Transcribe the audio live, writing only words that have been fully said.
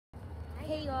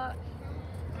Hey y'all,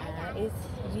 it's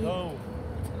me. Go.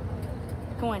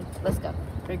 Come on, let's go.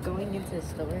 We're going into the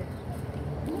store.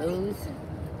 Lowe's.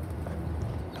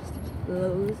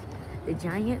 The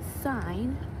giant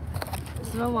sign. This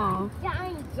is my mom.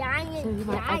 This is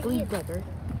my ugly brother.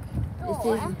 This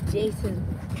is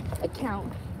Jason's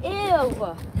account.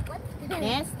 Ew!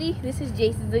 Nasty. This is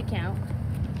Jason's account.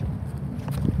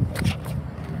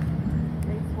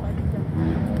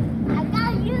 I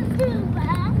got YouTuber.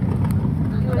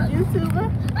 You a YouTuber?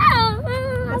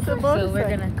 That's a So we're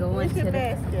gonna go Where's into your the...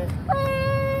 basket?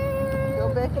 Go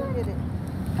back and get it.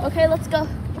 Okay, let's go.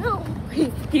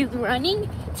 He's running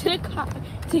to the car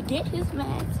to get his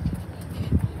mask.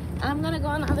 I'm gonna go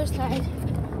on the other side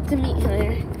to meet her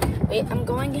there. Wait, I'm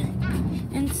going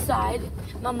inside.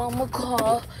 My mom will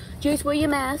call. Jace, wear your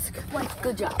mask.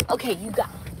 Good job. Okay, you got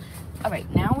it. All right,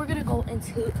 now we're gonna go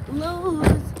into Lowe's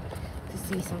to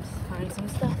see find some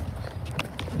stuff.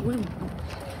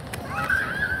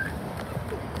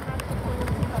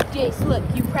 Jace, look,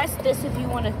 you press this if you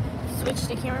want to switch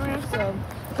the camera around, so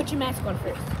put your mask on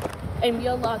first. And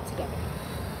we'll log together.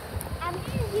 I'm gonna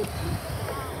YouTube.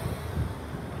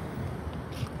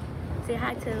 Say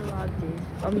hi to the log, dude.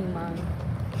 I mean, Mom.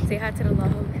 Say hi to the log.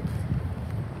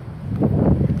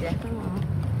 That's my mom.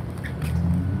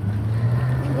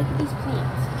 Look at these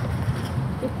plants.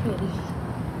 They're pretty.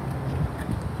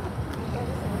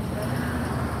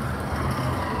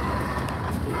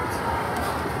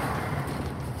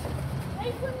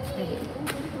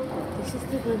 This is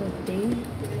the little thing.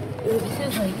 Ooh, this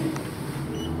is like, you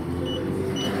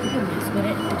can mess with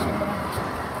it.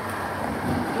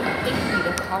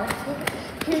 The car.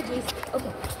 Here, Jace.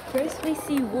 Okay, first we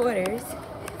see waters.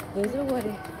 Those are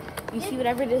water. You see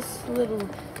whatever this little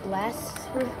glass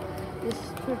for this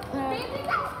thing.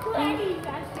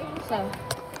 So,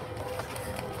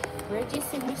 we're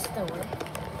just in the store.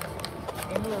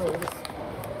 In Lowe's.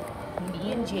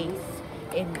 Me and Jace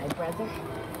and my brother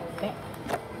back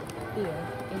here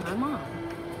and my mom.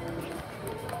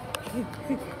 Look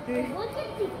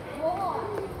at the floor.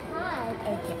 Hi.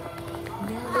 Okay.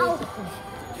 Now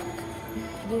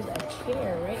there's a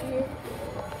chair right here.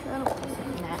 I don't want to sit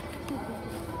in that.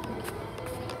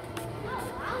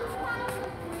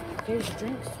 There's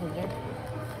drinks in there.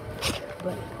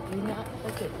 But you're not.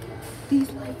 Okay. These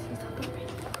lights he's talking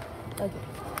about. Okay.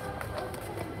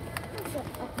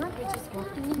 We're just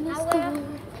walking in the store.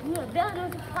 We're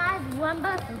building 5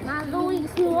 lumber. Not going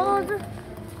closer.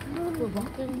 We're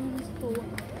walking in the store.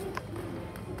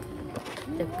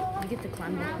 You get to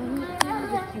climb up on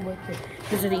it.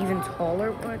 There's an even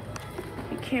taller one.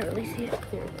 You can't really see it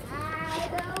clear.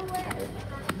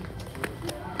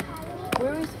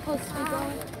 Where are we supposed to be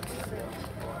going?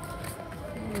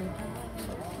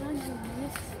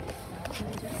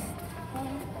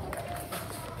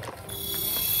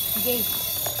 Jace.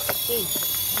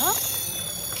 Huh?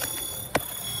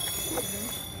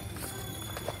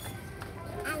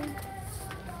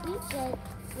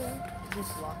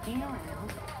 Just walking around.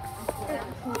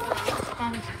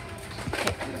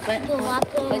 But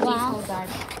hold on.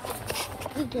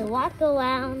 We can walk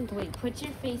around. Wait, put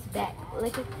your face back.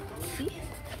 Look at, see?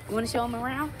 You want to show them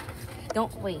around?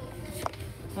 Don't wait.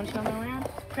 Want to show them around?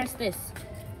 Press this.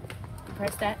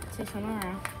 Press that to show them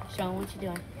around. Show them what you're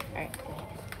doing. All right, go ahead.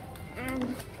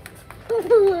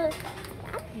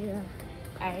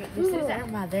 All right, this is our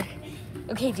mother.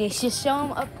 Okay, Jace, just show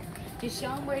them up. Just show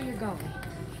them where you're going.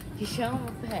 Just show them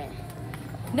up ahead.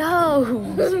 No!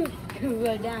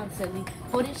 Go down, silly.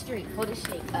 Hold it straight. Hold it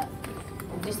straight up.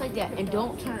 Just like that. And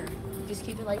don't turn. Just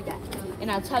keep it like that.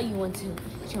 And I'll tell you when to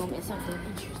show them something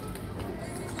interesting.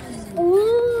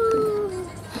 Ooh.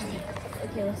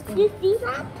 Okay, let's go. You see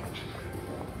that?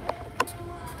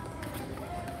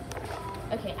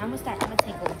 Okay, I'm gonna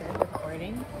take over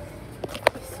recording.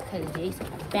 Because Jace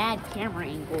got bad camera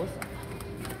angles.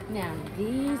 Now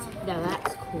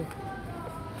that's cool.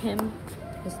 Him,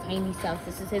 his tiny self,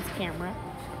 this is his camera.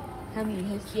 I mean,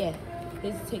 his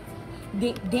takes,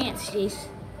 dance, Jace.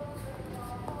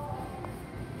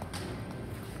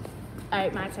 All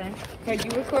right, my turn. Heard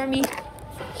you record me.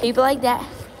 Keep it like that.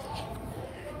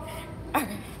 All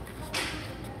right.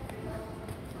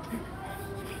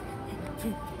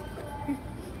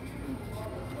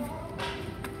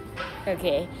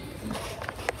 Okay.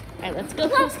 All right, let's go.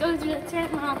 Let's go to the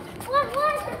turn off. What?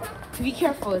 Be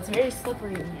careful, it's very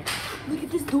slippery in here. Look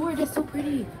at this door, that's so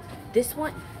pretty. This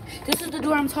one, this is the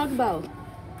door I'm talking about.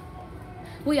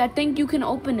 Wait, I think you can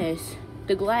open this,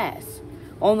 the glass,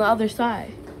 on the other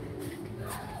side.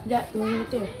 That door right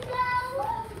there.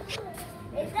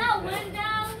 Is that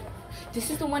window? This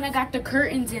is the one that got the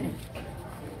curtains in it.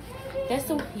 That's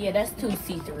too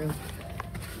see-through.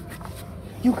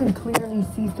 You can clearly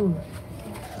see through.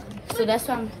 So that's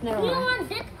why I'm never You mind. want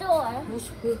this door.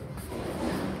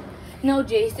 No,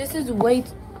 Jace, this is way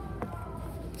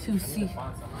too see.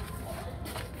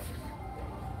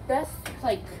 That's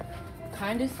like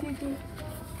kind of see through.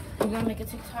 You gonna make a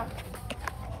TikTok?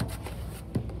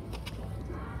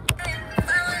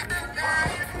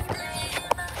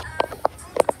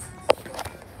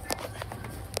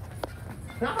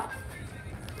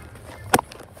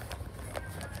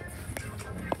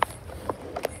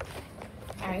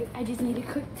 Alright, I just need a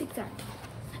quick TikTok.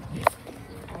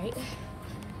 Alright.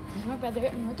 There's my brother.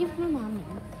 I'm looking for my mom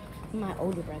now. My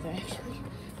older brother, actually.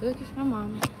 Looking for my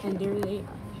mom. And there they are.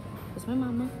 That's my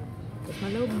mama. That's my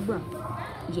little bro.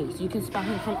 Jace, you can spot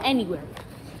him from anywhere.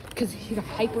 Because he's a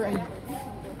hyper and...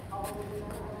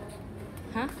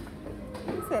 Huh?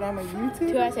 You said I'm a So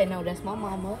YouTuber? I said, no, that's my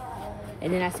mama.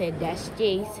 And then I said, that's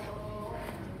Jace,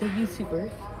 the YouTuber.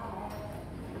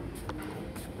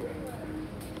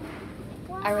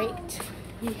 Alright,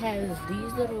 he has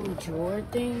these little drawer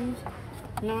things,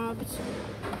 knobs.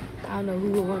 I don't know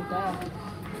who would want that.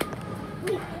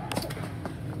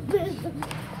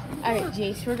 Alright,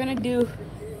 Jace, we're gonna do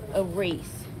a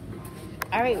race.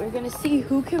 Alright, we're gonna see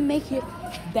who can make it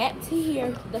back to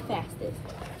here the fastest.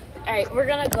 Alright, we're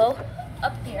gonna go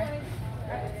up there.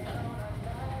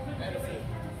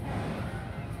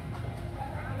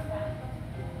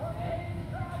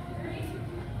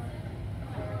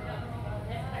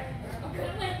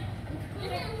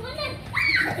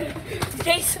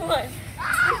 Jason won.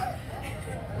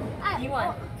 You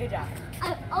won. Good job.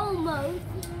 I almost.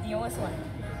 You almost won.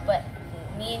 But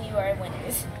me and you are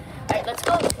winners. Alright, let's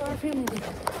go. Let's go our family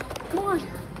dinner. Come on.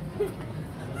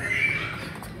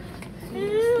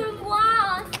 I'm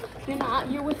lost. You're not.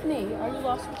 You're with me. Are you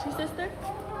lost with your sister?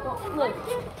 Well, look.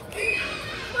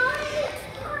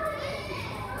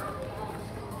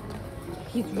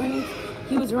 He's running.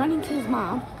 He was running to his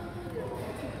mom.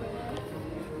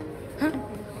 Huh?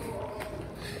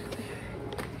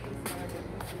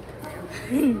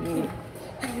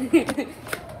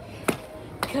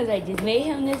 Because I just made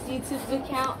him this YouTube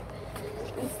account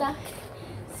and stuff.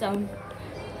 So,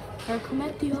 or come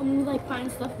at you and we like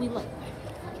find stuff we like.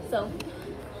 So,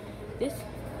 this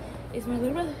is my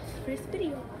little brother's first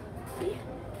video. Yeah.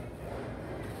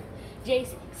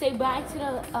 Jace, say bye to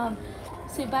the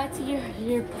say bye to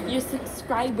your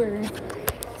subscribers.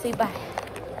 Say bye.